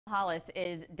Hollis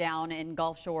is down in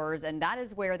Gulf Shores, and that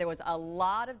is where there was a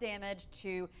lot of damage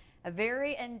to a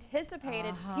very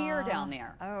anticipated pier down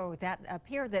there. Oh, a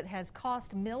pier that has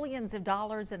cost millions of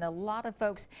dollars, and a lot of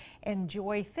folks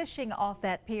enjoy fishing off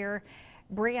that pier.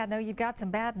 Bree, I know you've got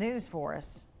some bad news for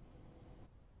us.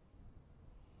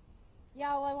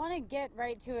 Yeah, well, I want to get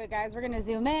right to it, guys. We're going to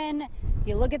zoom in. If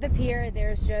you look at the pier,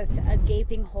 there's just a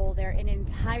gaping hole there, an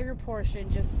entire portion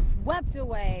just swept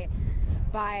away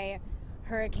by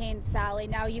Hurricane Sally.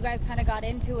 Now, you guys kind of got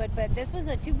into it, but this was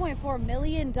a $2.4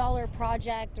 million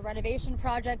project, a renovation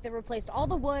project that replaced all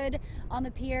the wood on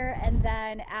the pier and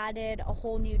then added a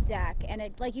whole new deck. And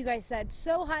it, like you guys said,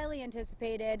 so highly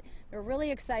anticipated. They're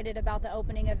really excited about the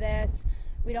opening of this.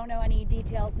 We don't know any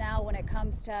details now when it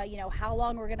comes to, how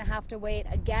long we're going to have to wait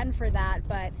again for that,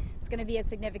 but it's going to be a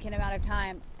significant amount of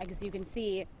time, as you can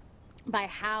see by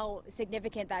how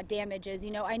significant that damage is.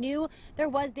 I knew there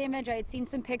was damage. I had seen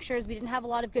some pictures. We didn't have a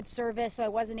lot of good service, so I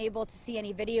wasn't able to see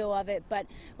any video of it. But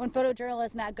when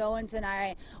photojournalist Matt Goins and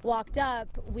I walked up,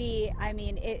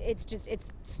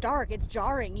 it's stark. It's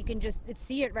jarring. You can just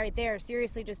see it right there.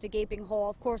 Seriously, just a gaping hole.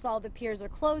 Of course, all the piers are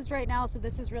closed right now, so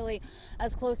this is really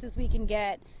as close as we can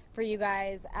get for you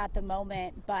guys at the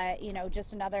moment. But,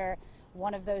 just another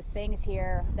one of those things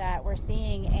here that we're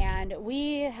seeing. And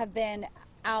we have been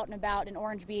out and about in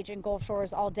Orange Beach and Gulf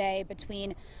Shores all day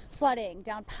between flooding,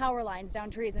 down power lines, down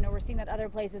trees. I know we're seeing that other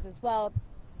places as well.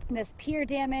 This pier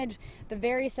damage, the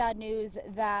very sad news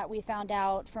that we found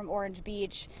out from Orange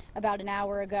Beach about an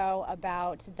hour ago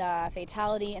about the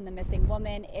fatality and the missing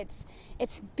woman. It's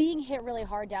being hit really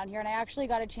hard down here, and I actually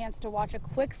got a chance to watch a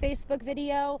quick Facebook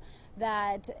video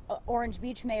that Orange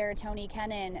Beach Mayor Tony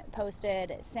Kennan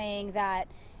posted saying that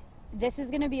this is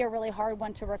going to be a really hard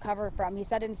one to recover from. He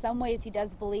said in some ways he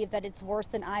does believe that it's worse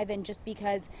than Ivan just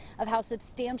because of how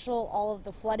substantial all of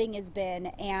the flooding has been,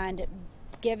 and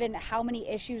given how many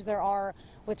issues there are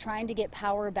with trying to get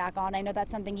power back on. I know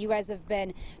that's something you guys have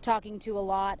been talking to a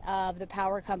lot of the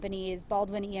power companies,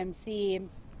 Baldwin EMC,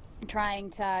 trying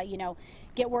to,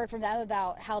 get word from them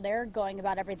about how they're going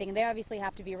about everything. They obviously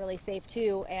have to be really safe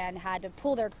too, and had to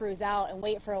pull their crews out and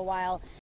wait for a while